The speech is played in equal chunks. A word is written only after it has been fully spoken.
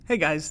Hey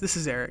guys, this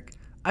is Eric.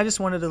 I just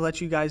wanted to let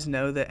you guys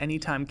know that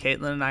anytime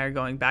Katelyn and I are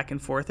going back and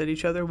forth at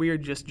each other, we are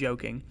just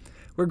joking.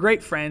 We're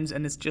great friends,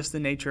 and it's just the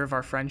nature of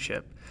our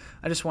friendship.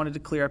 I just wanted to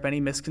clear up any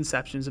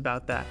misconceptions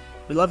about that.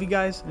 We love you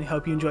guys, and we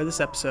hope you enjoy this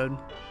episode.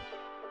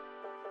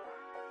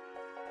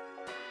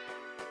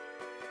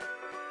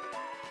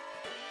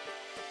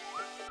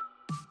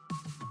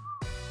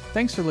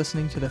 Thanks for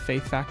listening to the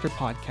Faith Factor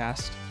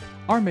podcast.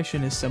 Our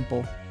mission is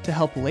simple: to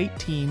help late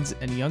teens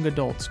and young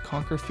adults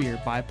conquer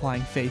fear by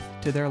applying faith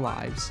to their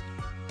lives.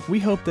 We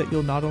hope that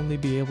you'll not only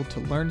be able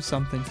to learn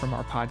something from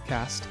our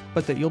podcast,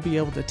 but that you'll be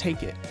able to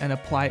take it and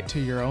apply it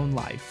to your own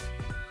life.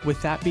 With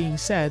that being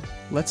said,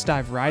 let's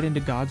dive right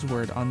into God's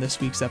Word on this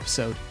week's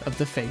episode of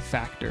The Faith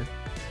Factor.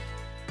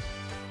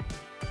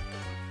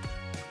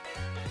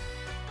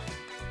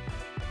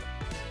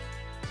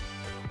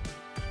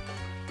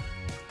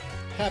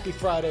 Happy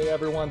Friday,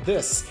 everyone.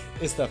 This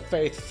is the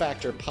Faith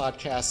Factor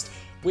podcast.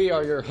 We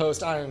are your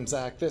host. I am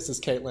Zach. This is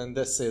Katelyn.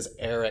 This is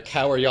Eric.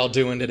 How are y'all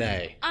doing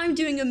today? I'm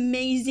doing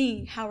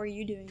amazing. How are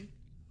you doing?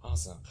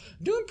 Awesome.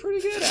 Doing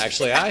pretty good,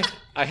 actually. I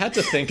had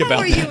to think about How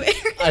are you,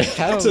 Eric? I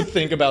had to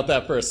think about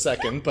that for a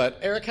second. But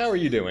Eric, how are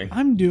you doing?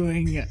 I'm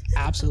doing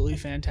absolutely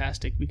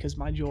fantastic because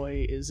my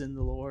joy is in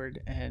the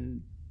Lord,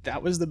 and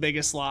that was the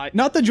biggest lie.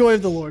 Not the joy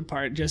of the Lord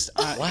part, just...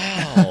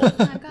 Wow.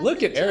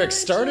 Look at Eric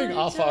starting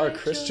off our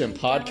Christian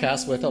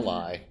podcast with a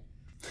lie.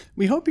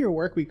 We hope your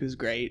work week was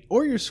great,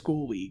 or your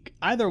school week.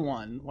 Either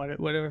one,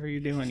 whatever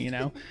you're doing,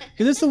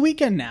 because it's the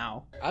weekend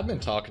now. I've been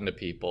talking to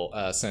people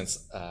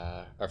since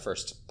our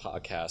first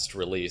podcast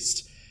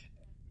released,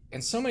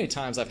 and so many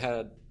times I've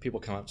had people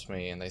come up to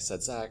me and they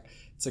said, Zach,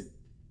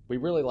 we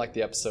really like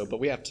the episode, but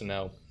we have to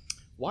know,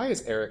 why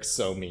is Eric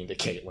so mean to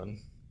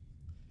Katelyn?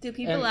 Do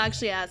people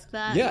actually ask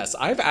that? Yes,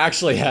 I've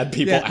actually had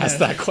people ask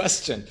that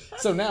question.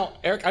 So now,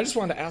 Eric, I just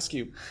wanted to ask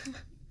you,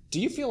 do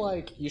you feel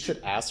like you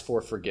should ask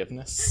for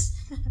forgiveness?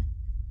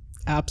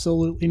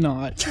 Absolutely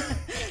not.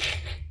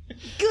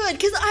 Good,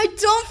 because I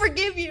don't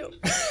forgive you,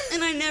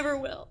 and I never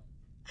will.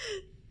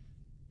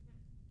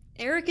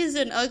 Eric is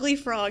an ugly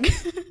frog.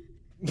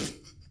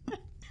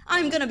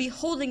 I'm going to be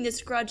holding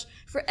this grudge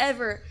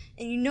forever,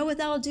 and you know what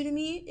that'll do to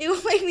me? It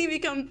will make me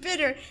become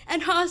bitter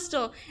and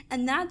hostile,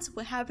 and that's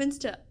what happens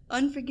to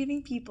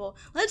unforgiving people.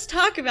 Let's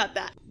talk about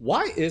that.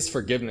 Why is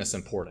forgiveness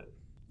important?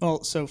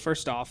 Well, so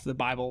first off, the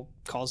Bible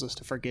calls us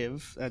to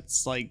forgive.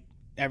 That's like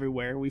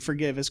everywhere. We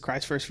forgive as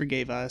Christ first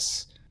forgave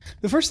us.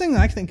 The first thing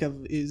that I think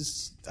of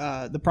is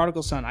the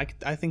prodigal son.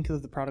 I think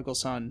of the prodigal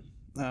son,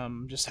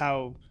 just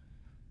how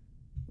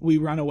we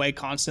run away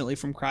constantly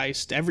from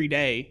Christ every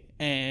day,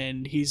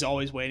 and he's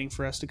always waiting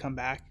for us to come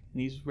back,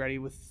 and he's ready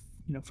with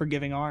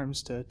forgiving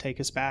arms to take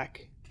us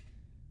back.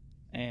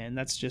 And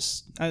that's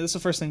the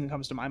first thing that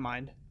comes to my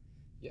mind.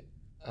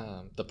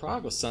 The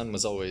prodigal son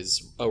was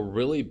always a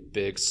really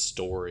big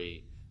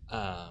story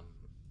that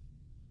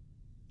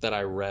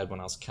I read when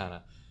I was kind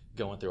of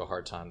going through a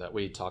hard time that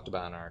we talked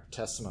about in our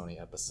testimony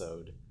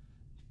episode.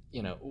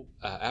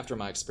 After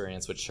my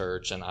experience with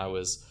church, and I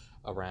was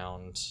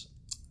around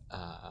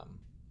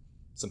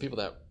some people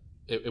that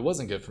it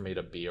wasn't good for me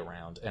to be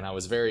around, and there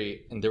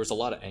was a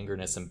lot of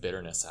angerness and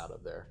bitterness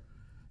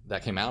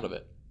that came out of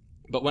it.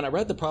 But when I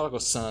read The Prodigal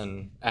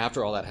Son,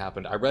 after all that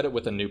happened, I read it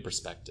with a new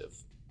perspective.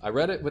 I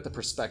read it with the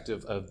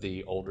perspective of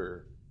the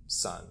older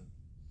son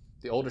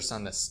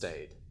that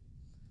stayed.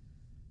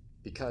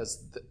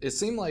 Because it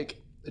seemed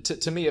like,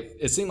 to me,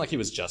 it seemed like he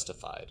was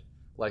justified.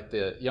 Like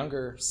the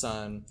younger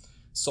son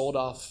sold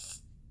off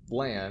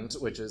land,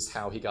 which is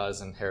how he got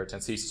his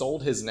inheritance. He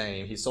sold his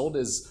name, he sold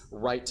his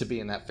right to be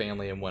in that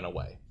family and went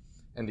away.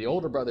 And the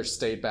older brother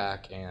stayed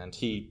back and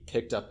he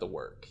picked up the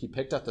work. He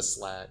picked up the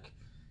slack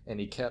and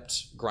he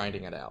kept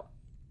grinding it out.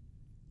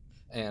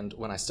 And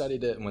when I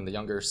studied it, and when the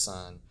younger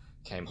son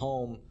came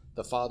home,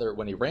 the father,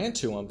 when he ran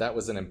to him, that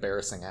was an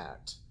embarrassing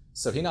act.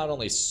 So he not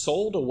only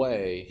sold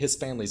away his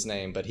family's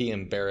name, but he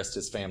embarrassed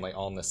his family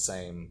all in the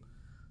same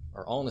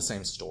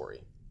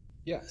story.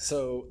 Yeah,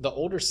 so the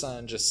older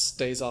son just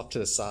stays off to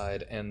the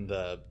side, and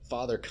the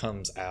father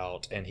comes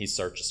out and he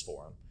searches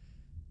for him.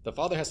 The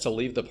father has to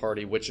leave the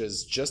party, which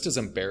is just as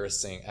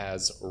embarrassing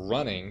as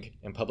running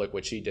in public,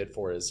 which he did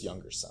for his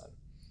younger son.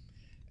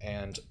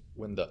 And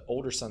when the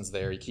older son's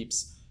there, he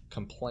keeps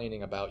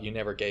complaining about, you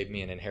never gave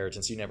me an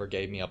inheritance, you never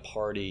gave me a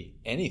party,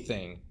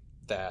 anything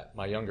that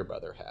my younger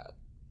brother had.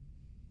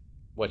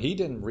 What he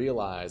didn't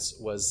realize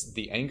was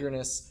the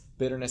angerness,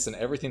 bitterness, and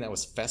everything that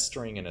was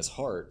festering in his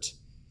heart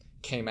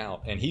came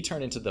out, and he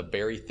turned into the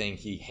very thing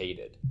he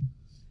hated.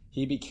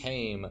 He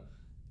became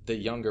the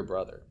younger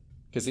brother,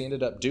 because he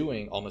ended up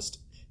doing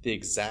almost the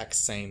exact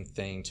same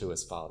thing to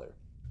his father.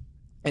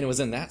 And it was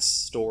in that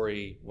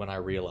story when I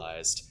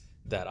realized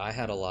that I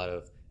had a lot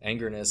of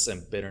angerness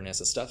and bitterness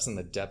and stuff's in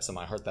the depths of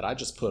my heart that I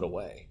just put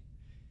away.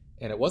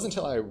 And it wasn't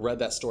until I read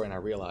that story and I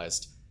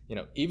realized,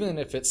 even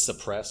if it's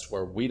suppressed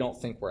where we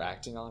don't think we're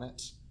acting on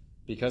it,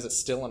 because it's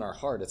still in our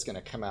heart, it's going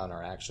to come out in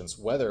our actions,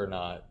 whether or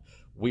not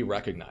we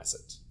recognize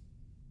it.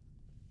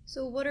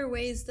 So what are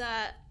ways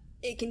that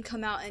it can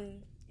come out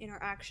in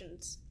our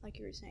actions, like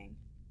you were saying?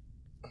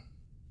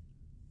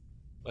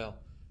 Well,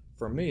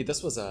 for me,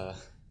 this was a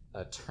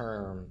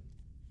term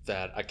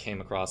that I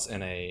came across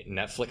in a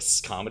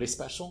Netflix comedy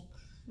special.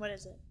 What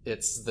is it?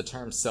 It's the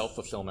term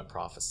self-fulfillment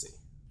prophecy.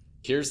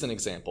 Here's an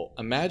example.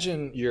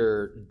 Imagine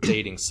you're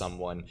dating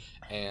someone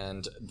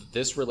and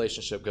this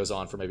relationship goes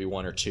on for maybe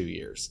 1 or 2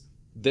 years.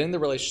 Then the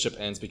relationship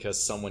ends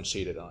because someone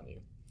cheated on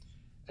you.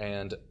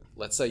 And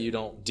let's say you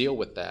don't deal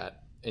with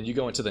that and you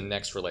go into the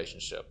next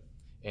relationship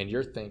and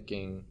you're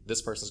thinking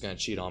this person's going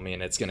to cheat on me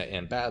and it's going to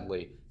end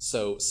badly.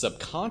 So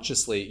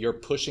subconsciously you're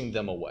pushing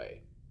them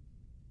away.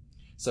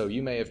 So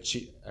you may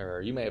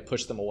have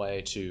pushed them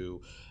away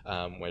to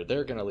where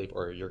they're going to leave,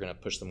 or you're going to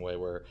push them away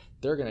where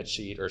they're going to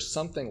cheat, or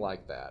something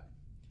like that,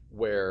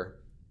 where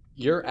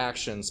your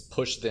actions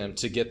push them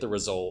to get the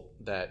result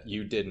that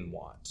you didn't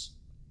want.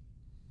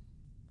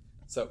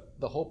 So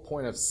the whole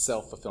point of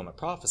self-fulfillment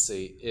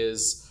prophecy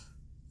is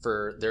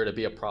for there to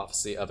be a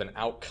prophecy of an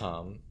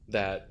outcome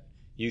that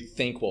you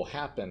think will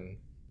happen,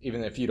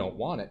 even if you don't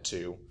want it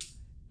to.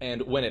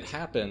 And when it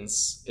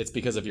happens, it's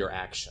because of your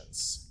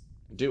actions.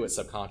 Do it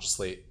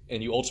subconsciously,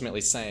 and you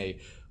ultimately say,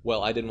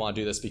 well, I didn't want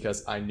to do this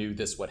because I knew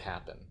this would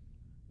happen.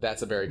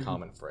 That's a very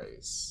common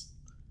phrase.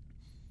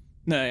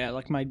 No, yeah,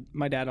 like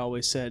my dad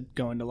always said,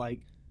 going to like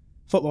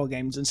football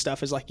games and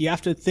stuff is like, you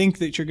have to think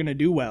that you're going to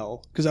do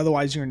well, because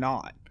otherwise you're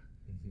not.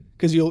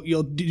 Because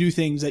you'll do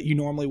things that you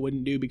normally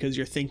wouldn't do because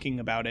you're thinking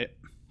about it.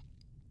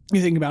 You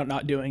think about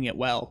not doing it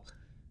well.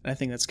 And I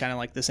think that's kind of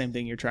like the same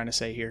thing you're trying to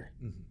say here.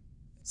 Mm-hmm.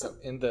 So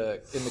in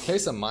the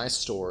case of my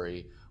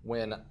story,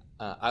 when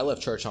I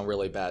left church on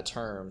really bad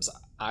terms,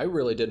 I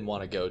really didn't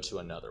want to go to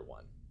another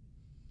one,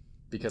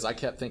 because I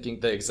kept thinking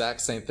the exact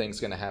same thing's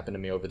going to happen to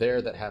me over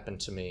there that happened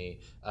to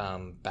me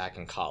back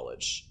in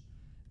college.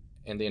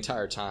 And the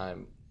entire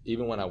time,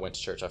 even when I went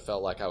to church, I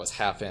felt like I was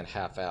half in,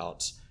 half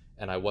out,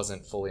 and I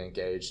wasn't fully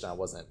engaged, and I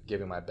wasn't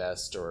giving my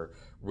best or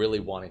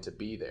really wanting to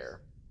be there.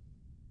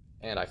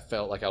 And I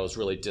felt like I was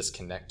really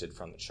disconnected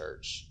from the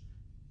church.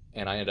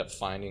 And I ended up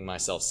finding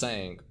myself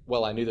saying,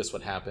 well, I knew this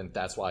would happen,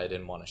 that's why I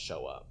didn't want to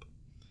show up.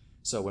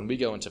 So when we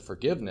go into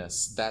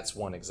forgiveness, that's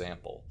one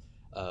example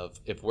of,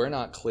 if we're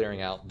not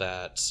clearing out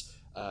that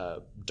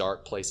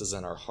dark places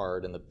in our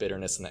heart and the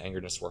bitterness and the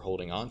angerness we're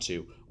holding on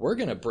to, we're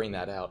going to bring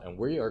that out, and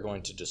we are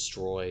going to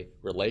destroy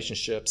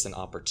relationships and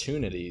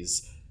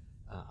opportunities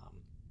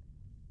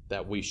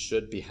that we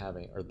should be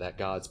having, or that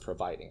God's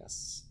providing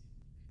us.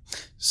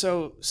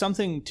 So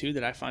something too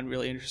that I find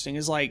really interesting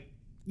is like,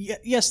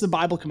 yes, the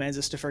Bible commands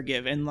us to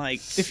forgive. And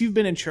like, if you've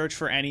been in church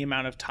for any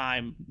amount of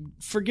time,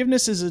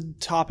 forgiveness is a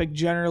topic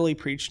generally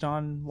preached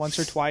on once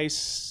or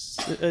twice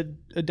a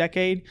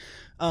decade.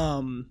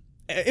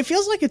 It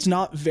feels like it's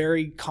not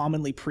very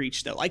commonly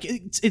preached though. Like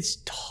it's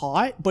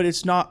taught, but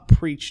it's not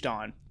preached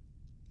on.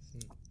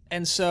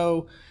 And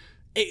so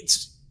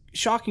it's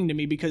shocking to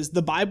me, because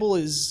the Bible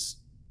is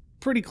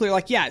pretty clear.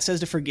 Like, yeah, it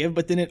says to forgive,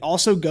 but then it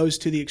also goes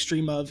to the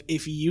extreme of,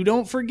 if you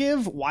don't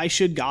forgive, why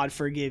should God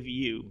forgive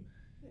you?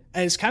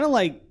 And it's kind of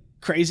like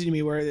crazy to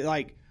me, where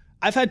like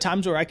I've had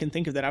times where I can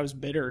think of that I was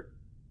bitter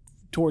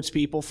towards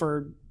people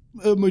for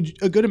a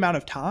good amount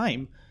of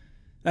time.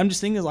 And I'm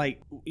just thinking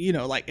like, you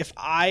know, like if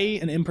I,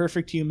 an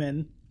imperfect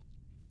human,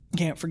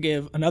 can't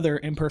forgive another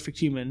imperfect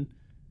human,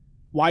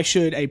 why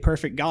should a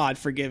perfect God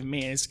forgive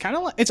me? And it's kind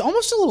of like, it's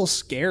almost a little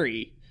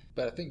scary.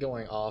 But I think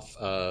going off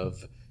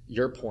of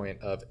your point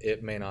of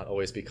it may not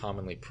always be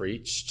commonly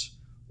preached,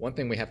 one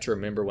thing we have to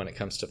remember when it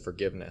comes to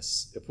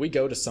forgiveness, if we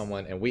go to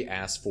someone and we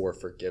ask for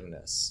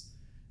forgiveness,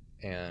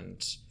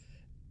 and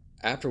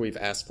after we've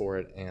asked for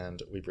it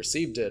and we've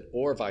received it,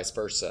 or vice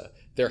versa,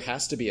 there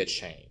has to be a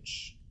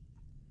change.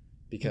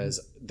 Because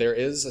there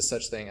is a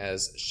such thing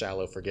as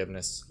shallow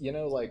forgiveness. You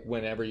know, like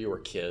whenever you were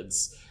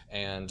kids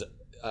and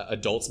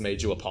adults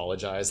made you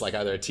apologize, like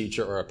either a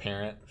teacher or a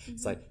parent. Mm-hmm.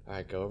 It's like, all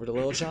right, go over to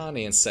little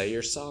Johnny and say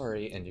you're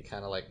sorry, and you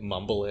kind of like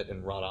mumble it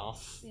and run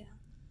off. Yeah.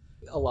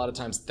 A lot of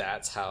times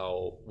that's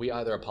how we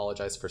either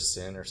apologize for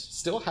sin, or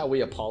still how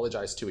we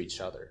apologize to each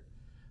other.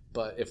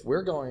 But if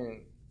we're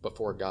going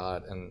before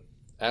God and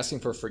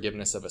asking for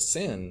forgiveness of a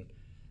sin,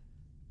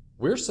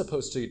 we're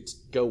supposed to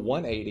go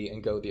 180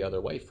 and go the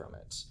other way from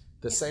it.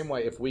 The same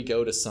way, if we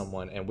go to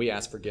someone and we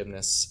ask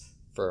forgiveness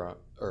from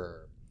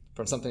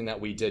something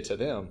that we did to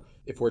them,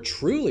 if we're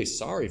truly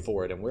sorry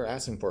for it and we're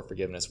asking for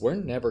forgiveness, we're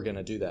never going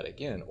to do that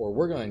again, or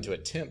we're going to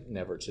attempt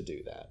never to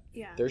do that.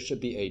 Yeah. There should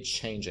be a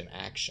change in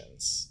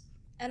actions.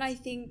 And I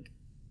think,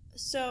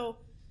 so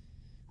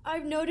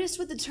I've noticed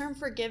with the term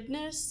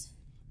forgiveness,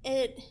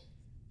 it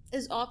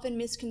is often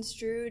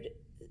misconstrued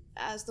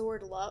as the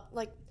word love.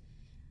 Like,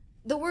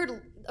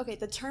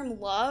 the term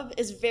love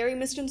is very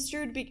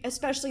misconstrued,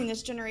 especially in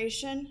this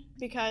generation,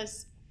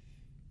 because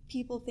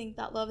people think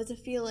that love is a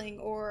feeling,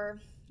 or,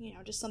 you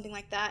know, just something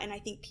like that. And I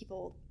think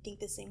people think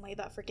the same way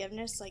about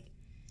forgiveness. Like,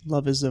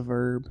 love is a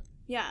verb.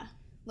 Yeah.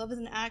 Love is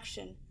an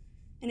action,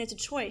 and it's a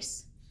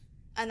choice.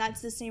 And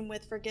that's the same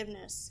with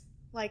forgiveness.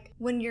 Like,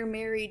 when you're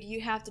married,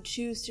 you have to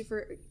choose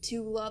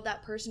to love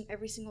that person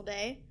every single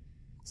day.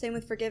 Same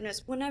with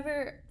forgiveness.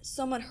 Whenever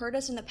someone hurt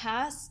us in the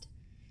past,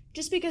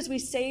 just because we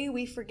say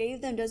we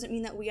forgave them doesn't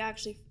mean that we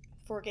actually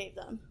forgave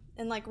them.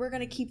 And like, we're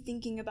going to keep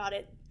thinking about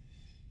it,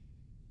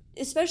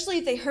 especially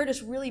if they hurt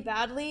us really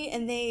badly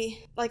and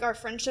they, like, our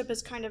friendship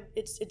is kind of,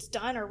 it's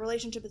done, our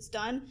relationship is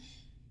done.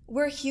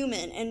 We're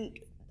human, and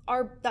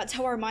that's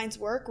how our minds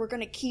work. We're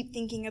going to keep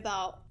thinking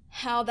about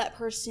how that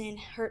person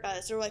hurt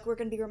us, or like, we're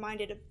going to be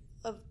reminded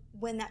of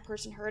when that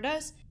person hurt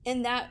us.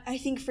 And that, I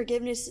think,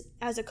 forgiveness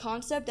as a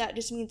concept, that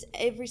just means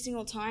every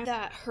single time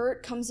that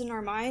hurt comes in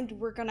our mind,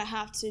 we're going to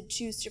have to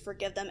choose to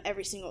forgive them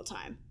every single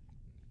time.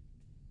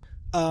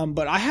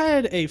 But I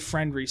had a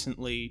friend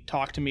recently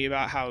talk to me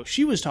about how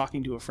she was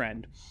talking to a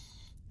friend,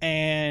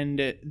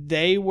 and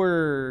they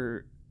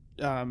were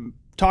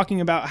talking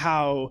about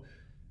how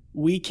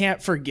we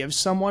can't forgive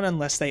someone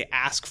unless they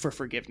ask for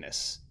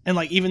forgiveness. And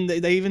like, even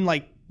they even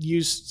like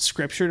use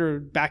scripture to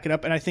back it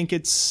up. And I think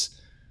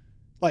it's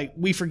like,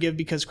 we forgive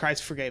because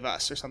Christ forgave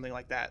us, or something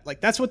like that.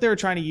 Like, that's what they were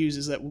trying to use,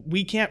 is that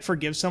we can't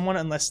forgive someone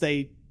unless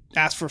they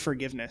ask for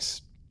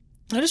forgiveness.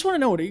 I just want to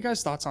know, what are you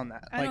guys' thoughts on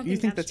that? I don't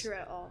think that's true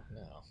at all.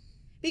 No.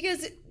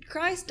 Because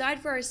Christ died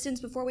for our sins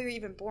before we were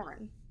even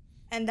born.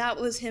 And that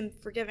was him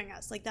forgiving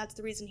us. Like, that's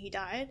the reason he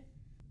died.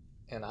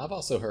 And I've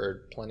also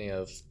heard plenty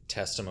of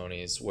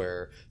testimonies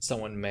where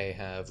someone may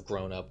have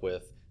grown up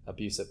with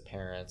abusive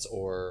parents,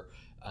 or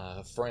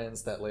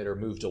friends that later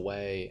moved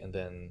away, and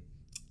then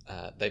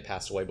they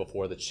passed away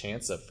before the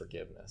chance of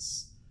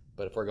forgiveness.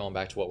 But if we're going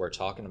back to what we're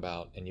talking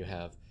about, and you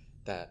have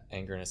that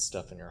anger and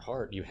stuff in your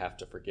heart, you have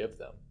to forgive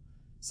them.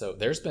 So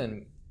there's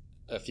been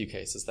a few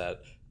cases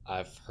that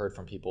I've heard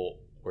from people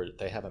where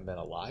they haven't been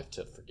alive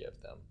to forgive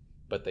them,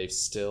 but they've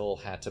still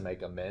had to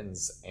make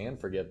amends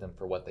and forgive them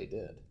for what they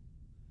did.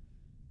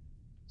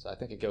 So I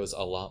think it goes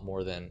a lot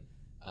more than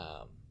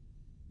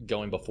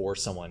going before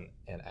someone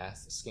and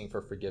asking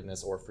for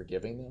forgiveness or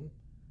forgiving them.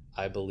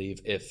 I believe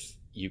if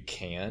you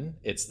can,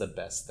 it's the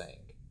best thing.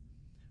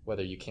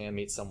 Whether you can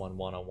meet someone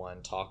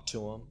one-on-one, talk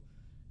to them,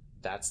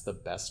 that's the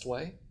best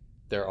way.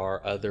 There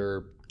are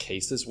other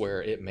cases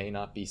where it may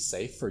not be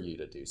safe for you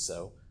to do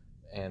so,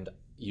 and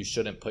you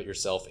shouldn't put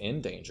yourself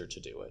in danger to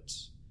do it.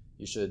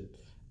 You should,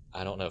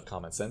 I don't know if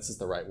common sense is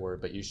the right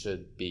word, but you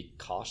should be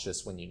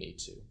cautious when you need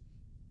to.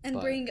 And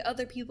bring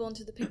other people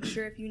into the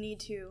picture if you need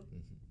to. Mm-hmm.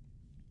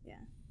 Yeah.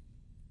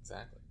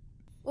 Exactly.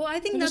 Well, I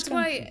think that's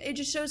why it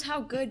just shows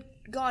how good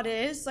God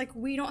is. Like,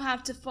 we don't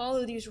have to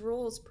follow these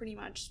rules pretty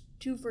much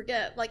to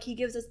forget. Like, he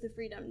gives us the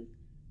freedom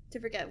to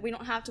forget. We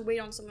don't have to wait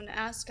on someone to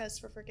ask us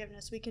for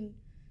forgiveness. We can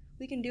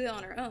do it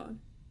on our own.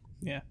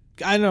 Yeah.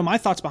 I don't know. My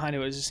thoughts behind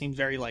it just seem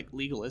very like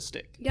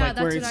legalistic. Yeah, like,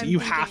 that's where what it's, I'm you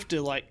thinking. have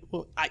to like,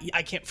 well,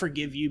 I can't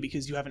forgive you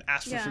because you haven't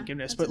asked for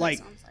forgiveness. But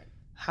like,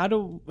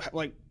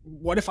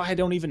 what if I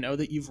don't even know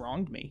that you've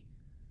wronged me?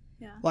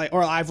 Yeah. Like,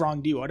 or I've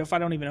wronged you. What if I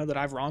don't even know that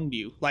I've wronged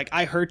you? Like,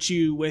 I hurt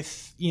you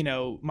with,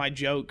 my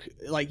joke.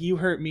 Like, you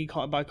hurt me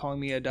by calling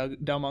me a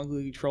dumb,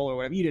 ugly troll or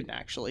whatever. You didn't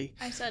actually.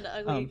 I said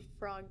ugly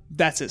frog.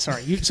 That's it.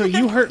 Sorry. So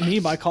you hurt me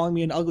by calling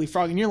me an ugly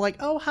frog, and you're like,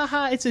 oh,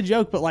 haha, it's a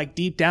joke. But like,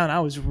 deep down, I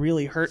was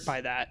really hurt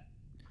by that.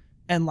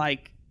 And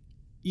like,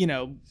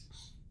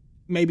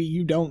 maybe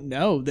you don't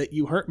know that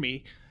you hurt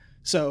me.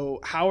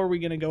 So how are we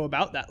going to go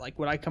about that? Like,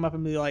 would I come up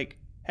and be like,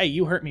 hey,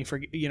 you hurt me,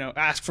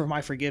 ask for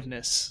my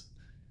forgiveness?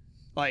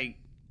 Like,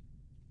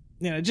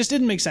 it just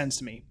didn't make sense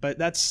to me. But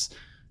that's,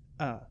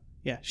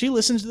 she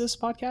listens to this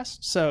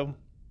podcast, so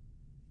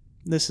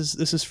this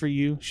is for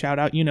you. Shout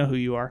out, you know who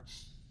you are.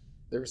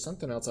 There was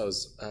something else I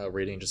was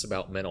reading just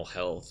about mental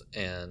health,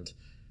 and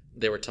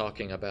they were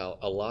talking about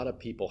a lot of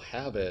people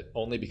have it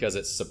only because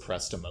it's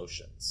suppressed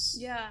emotions.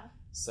 Yeah.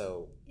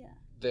 So,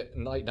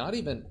 like, not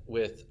even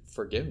with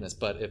forgiveness,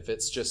 but if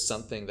it's just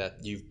something that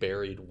you've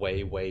buried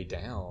way, way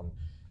down,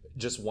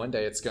 just one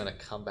day it's going to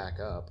come back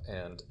up.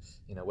 And,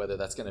 whether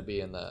that's going to be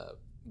in the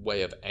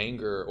way of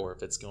anger, or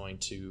if it's going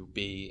to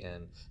be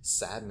in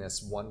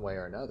sadness one way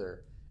or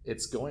another,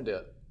 it's going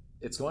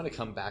to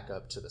come back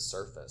up to the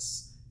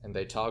surface. And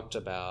they talked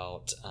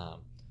about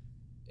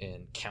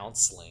in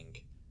counseling,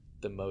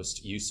 the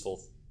most useful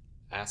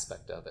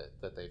aspect of it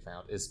that they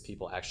found is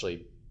people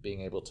actually being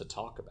able to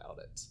talk about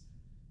it.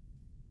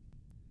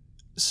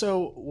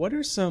 So what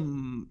are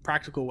some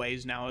practical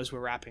ways now, as we're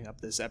wrapping up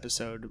this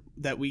episode,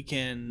 that we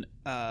can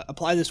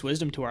apply this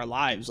wisdom to our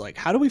lives? Like,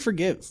 how do we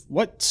forgive?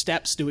 What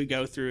steps do we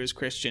go through as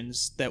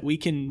Christians that we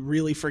can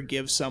really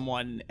forgive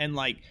someone, and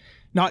like,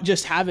 not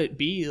just have it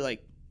be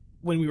like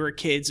when we were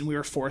kids and we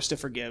were forced to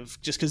forgive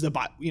just because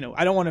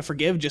I don't want to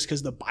forgive just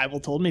because the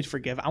Bible told me to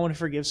forgive. I want to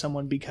forgive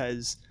someone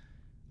because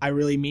I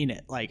really mean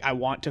it. Like, I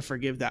want to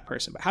forgive that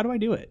person, but how do I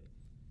do it?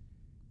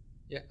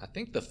 Yeah, I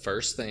think the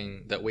first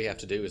thing that we have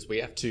to do is we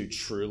have to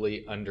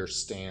truly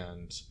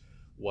understand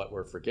what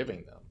we're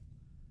forgiving them.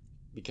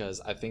 Because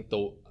I think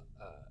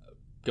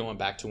going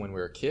back to when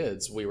we were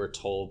kids, we were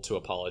told to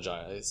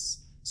apologize,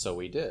 so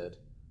we did.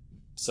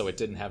 So it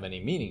didn't have any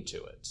meaning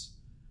to it.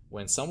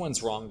 When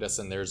someone's wronged us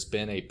and there's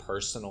been a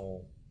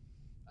personal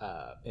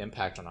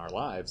impact on our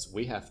lives,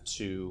 we have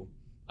to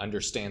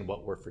understand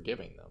what we're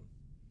forgiving them.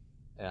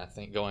 And I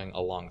think going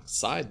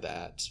alongside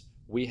that,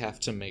 we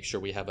have to make sure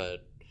we have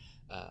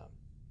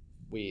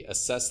we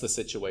assess the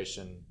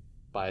situation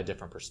by a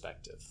different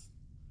perspective.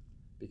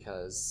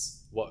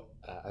 because what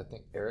I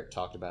think Eric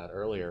talked about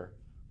earlier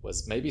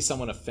was maybe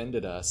someone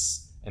offended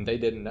us and they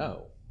didn't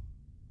know.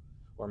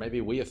 Or maybe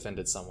we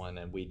offended someone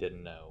and we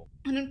didn't know.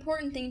 An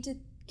important thing to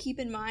keep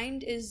in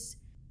mind is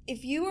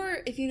if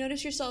you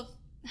notice yourself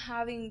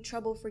having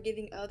trouble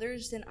forgiving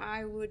others, then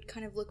I would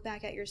kind of look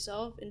back at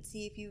yourself and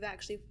see if you've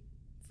actually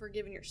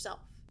forgiven yourself.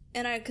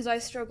 And because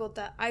I've struggled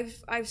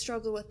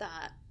with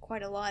that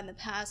quite a lot in the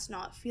past,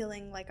 not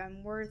feeling like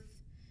I'm worth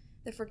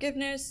the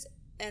forgiveness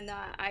and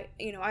that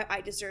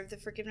I deserve the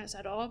forgiveness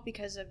at all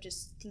because of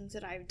just things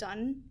that I've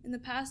done in the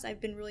past.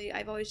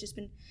 I've always just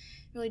been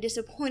really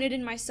disappointed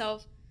in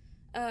myself.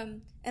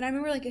 And I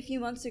remember like a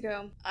few months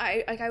ago,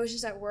 I was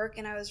just at work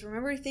and I was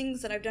remembering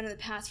things that I've done in the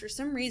past. For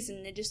some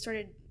reason, it just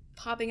started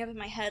popping up in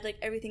my head, like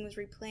everything was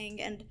replaying,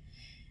 and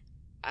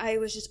I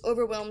was just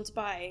overwhelmed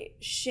by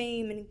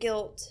shame and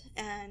guilt,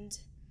 and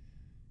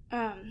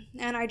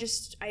I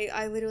just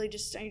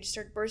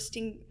started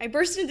bursting. I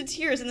burst into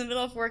tears in the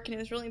middle of work, and it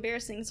was really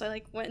embarrassing. So I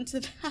like went into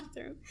the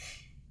bathroom,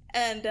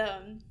 and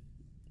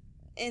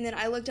then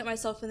I looked at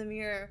myself in the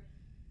mirror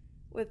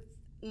with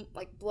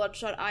like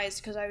bloodshot eyes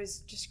because I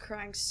was just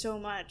crying so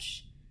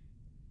much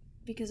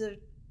because of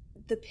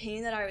the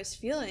pain that I was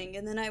feeling.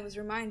 And then I was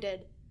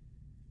reminded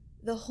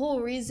the whole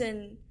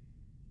reason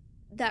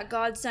that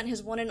God sent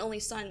his one and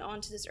only son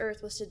onto this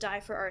earth was to die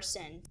for our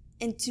sin,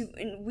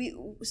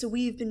 so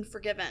we've been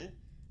forgiven.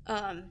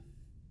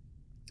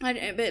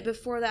 But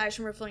before that, I just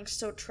remember feeling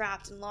so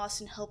trapped and lost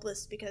and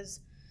helpless because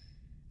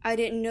I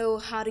didn't know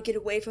how to get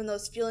away from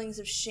those feelings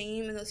of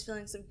shame and those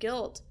feelings of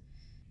guilt.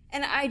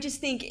 And I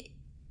just think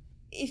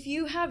if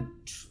you have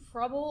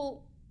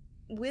trouble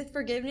with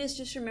forgiveness,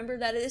 just remember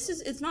that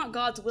it's not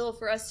God's will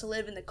for us to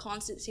live in the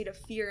constant state of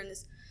fear and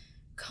this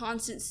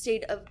constant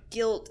state of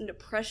guilt and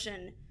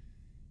depression.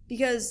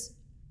 Because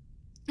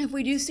if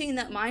we do stay in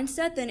that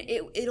mindset, then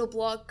it'll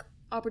block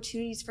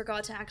opportunities for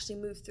God to actually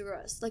move through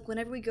us. Like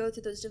whenever we go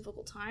through those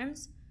difficult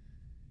times,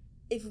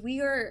 if we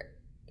are,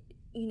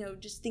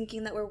 just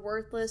thinking that we're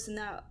worthless and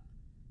that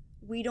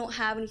we don't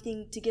have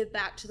anything to give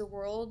back to the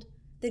world,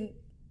 then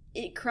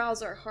it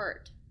crowds our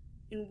heart.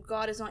 And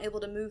God is not able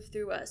to move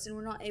through us, and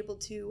we're not able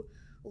to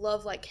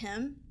love like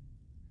him.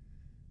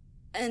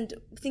 And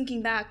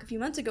thinking back a few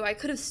months ago, I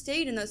could have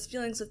stayed in those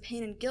feelings of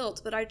pain and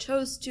guilt, but I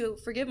chose to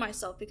forgive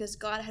myself because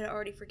God had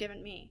already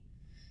forgiven me.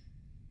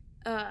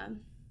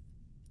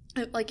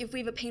 Like if we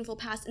have a painful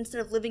past, instead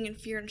of living in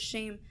fear and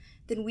shame,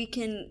 then we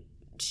can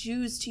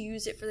choose to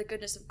use it for the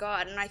goodness of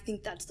God. And I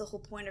think that's the whole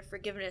point of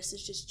forgiveness,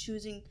 is just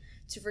choosing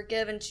to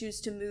forgive and choose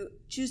to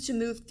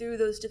move through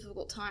those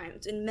difficult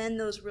times and mend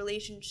those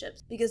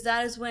relationships, because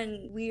that is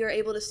when we are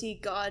able to see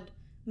God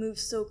move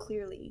so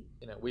clearly.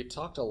 We've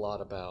talked a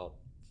lot about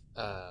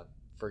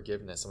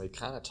forgiveness, and we've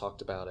kind of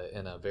talked about it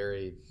in a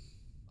very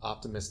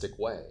optimistic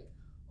way,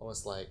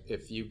 almost like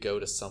if you go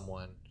to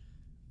someone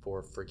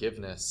for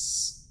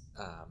forgiveness,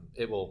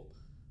 it will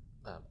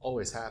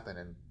always happen,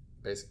 and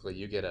basically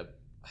you get a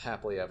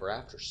happily ever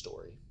after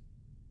story.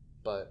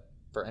 But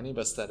for any of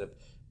us that have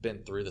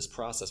been through this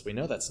process, we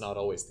know that's not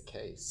always the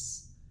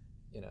case.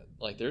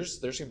 Like there's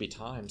gonna be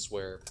times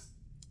where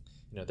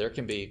there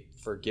can be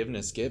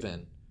forgiveness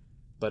given,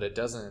 but it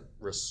doesn't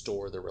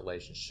restore the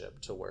relationship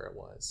to where it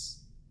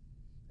was.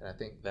 And I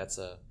think that's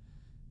a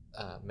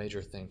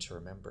major thing to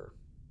remember,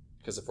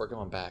 because if we're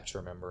going back to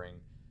remembering,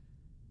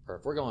 or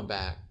if we're going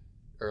back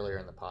earlier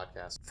in the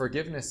podcast,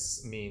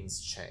 forgiveness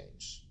means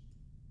change.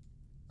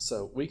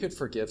 So we could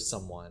forgive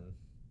someone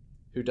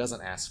who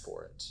doesn't ask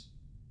for it,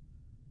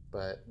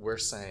 but we're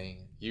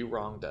saying, you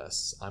wronged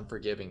us, I'm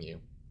forgiving you,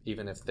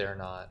 even if they're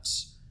not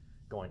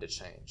going to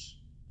change.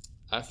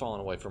 I've fallen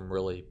away from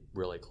really,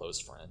 really close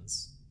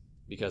friends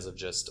because of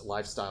just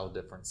lifestyle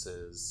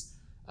differences,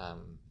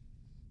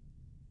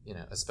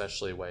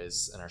 especially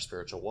ways in our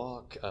spiritual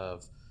walk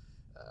of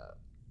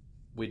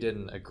we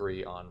didn't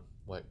agree on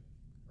what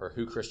or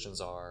who Christians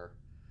are,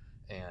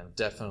 and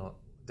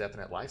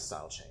definite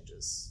lifestyle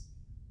changes.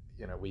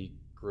 We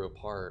grew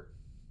apart,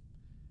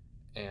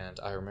 and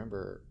I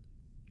remember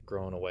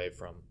growing away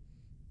from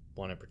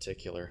one in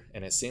particular,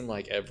 and it seemed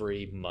like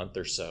every month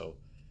or so,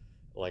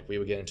 like we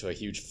would get into a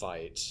huge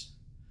fight,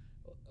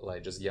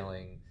 like just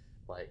yelling,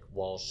 like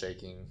walls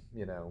shaking,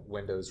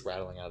 windows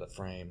rattling out of the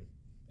frame,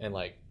 and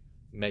like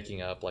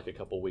making up like a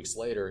couple weeks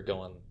later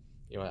going,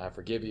 I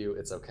forgive you,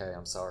 it's okay,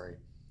 I'm sorry.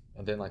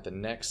 And then like the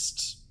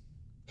next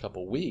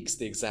couple weeks,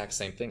 the exact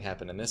same thing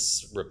happened, and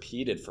this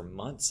repeated for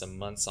months and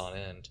months on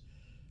end.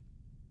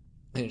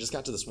 And it just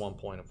got to this one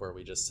point of where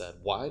we just said,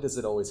 why does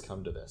it always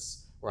come to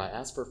this, where I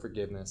ask for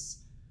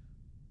forgiveness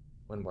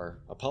when we're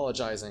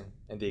apologizing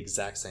and the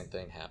exact same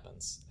thing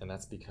happens? And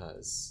that's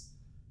because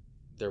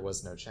there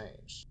was no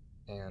change.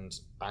 And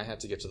I had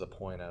to get to the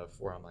point of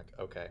where I'm like,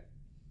 okay,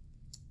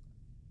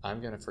 I'm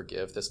going to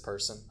forgive this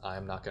person.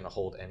 I'm not going to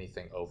hold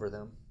anything over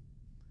them.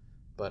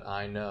 But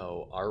I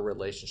know our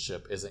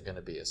relationship isn't going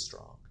to be as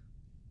strong.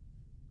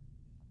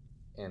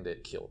 And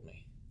it killed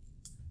me.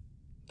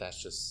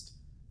 That's just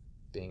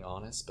being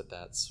honest, but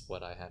that's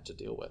what I had to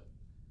deal with.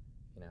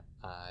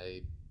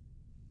 I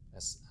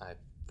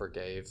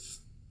forgave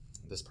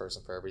this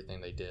person for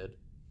everything they did,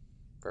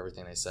 for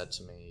everything they said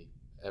to me,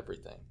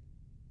 everything.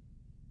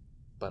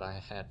 But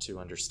I had to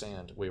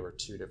understand we were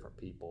two different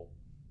people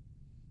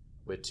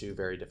with two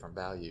very different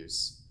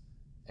values,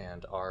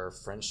 and our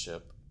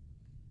friendship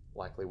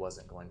likely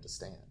wasn't going to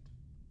stand.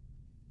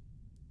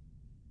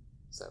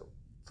 So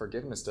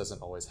forgiveness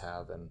doesn't always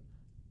have an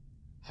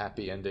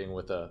happy ending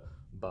with a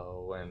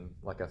bow and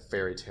like a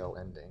fairy tale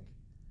ending,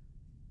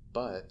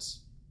 but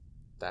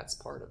that's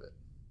part of it.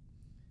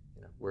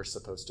 We're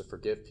supposed to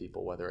forgive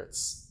people, whether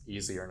it's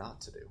easy or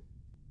not to do.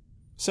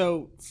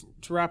 So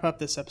to wrap up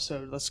this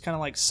episode, let's kind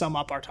of like sum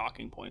up our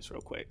talking points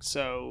real quick.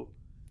 So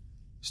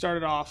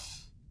started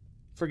off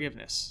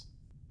forgiveness.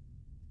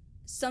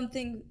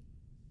 Something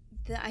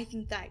that I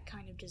think that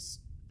kind of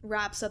just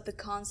wraps up the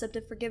concept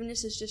of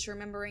forgiveness is just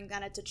remembering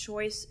that it's a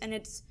choice, and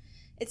it's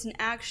an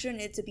action,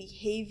 it's a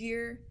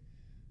behavior.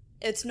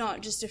 It's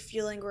not just a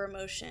feeling or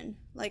emotion.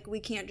 Like, we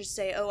can't just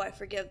say, oh, I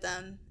forgive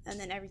them, and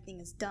then everything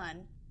is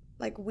done.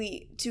 Like,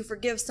 to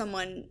forgive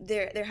someone,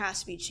 there has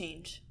to be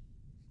change,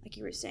 like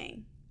you were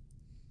saying.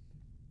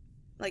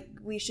 Like,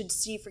 we should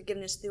see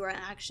forgiveness through our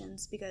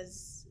actions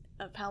because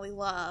of how we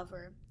love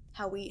or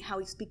how we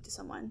speak to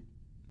someone.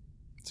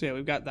 So yeah,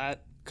 we've got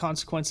that.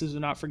 Consequences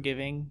of not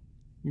forgiving.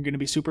 You're going to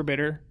be super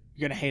bitter.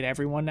 You're going to hate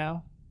everyone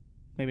now.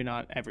 Maybe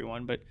not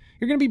everyone, but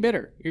you're going to be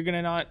bitter. You're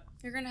going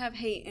to have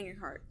hate in your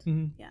heart.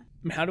 Mm-hmm. Yeah.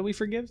 How do we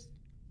forgive?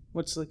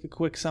 What's like a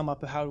quick sum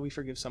up of how do we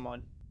forgive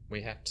someone?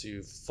 We have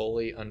to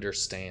fully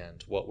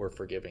understand what we're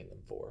forgiving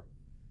them for.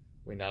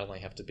 We not only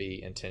have to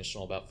be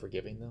intentional about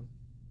forgiving them,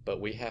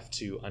 but we have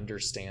to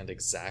understand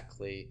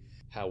exactly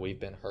how we've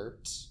been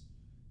hurt,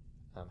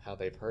 how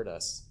they've hurt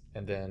us.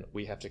 And then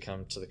we have to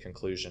come to the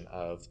conclusion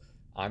of,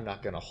 I'm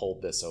not going to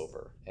hold this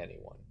over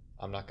anyone.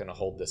 I'm not going to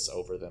hold this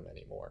over them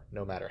anymore,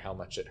 no matter how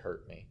much it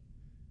hurt me.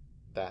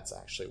 That's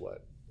actually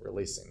what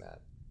releasing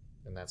that.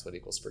 And that's what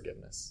equals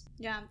forgiveness.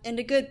 Yeah. And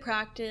a good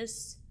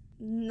practice,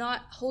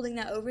 not holding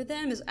that over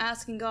them, is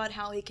asking God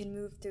how he can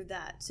move through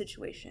that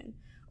situation,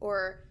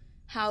 or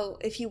how,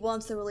 if he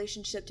wants the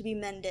relationship to be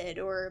mended,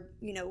 or,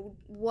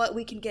 what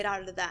we can get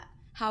out of that.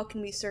 How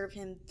can we serve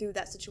him through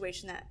that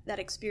situation, that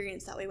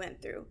experience that we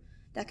went through?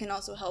 That can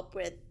also help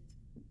with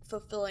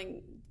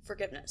fulfilling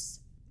forgiveness.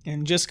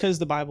 And just because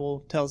the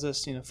Bible tells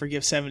us,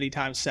 forgive 70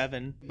 times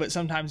 7, but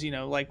sometimes,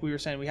 like we were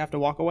saying, we have to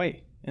walk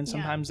away. And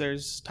sometimes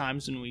there's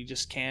times when we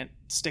just can't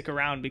stick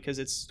around because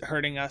it's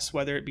hurting us,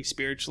 whether it be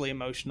spiritually,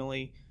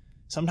 emotionally,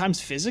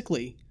 sometimes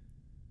physically.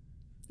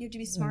 You have to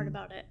be smart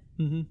about it.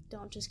 Mm-hmm.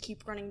 Don't just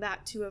keep running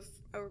back to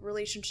a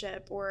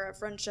relationship or a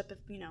friendship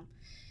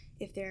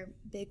if they're,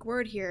 big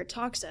word here,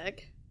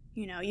 toxic.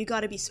 You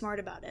got to be smart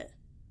about it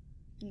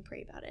and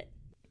pray about it.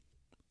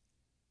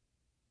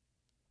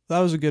 That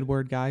was a good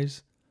word,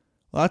 guys.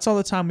 Well, that's all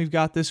the time we've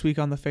got this week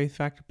on the Faith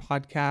Factor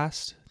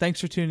podcast. Thanks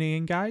for tuning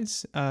in,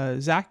 guys.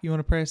 Zach, you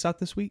want to pray us out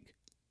this week?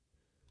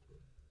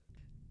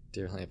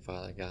 Dear Heavenly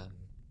Father, God,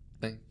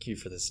 thank you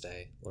for this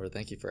day. Lord,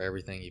 thank you for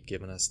everything you've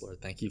given us. Lord,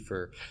 thank you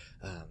for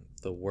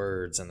the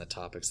words and the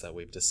topics that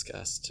we've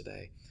discussed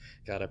today.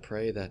 God, I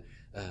pray that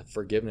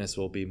forgiveness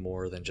will be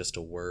more than just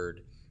a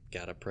word.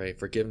 God, I pray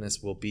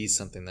forgiveness will be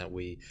something that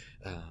we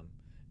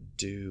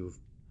do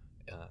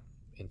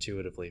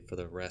intuitively for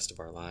the rest of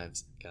our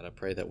lives. God, I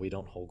pray that we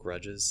don't hold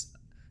grudges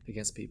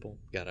against people.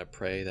 God, I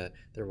pray that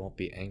there won't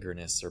be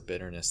angerness or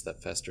bitterness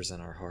that festers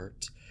in our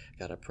heart.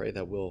 God, I pray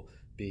that we'll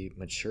be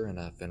mature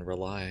enough and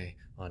rely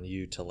on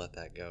you to let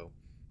that go.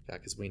 God,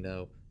 because we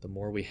know the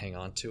more we hang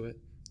on to it,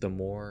 the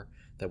more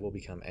that we'll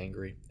become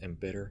angry and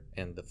bitter,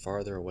 and the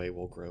farther away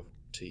we'll grow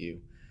to you.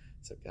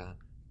 So God,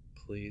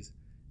 please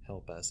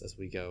help us as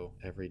we go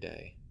every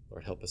day.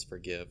 Lord, help us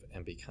forgive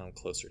and become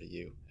closer to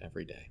you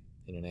every day.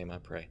 In your name I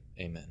pray.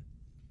 Amen.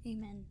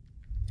 Amen.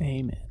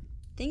 Amen.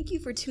 Thank you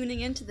for tuning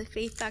in to the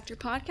Faith Factor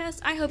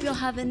podcast. I hope you'll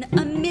have an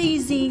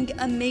amazing,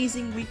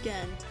 amazing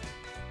weekend.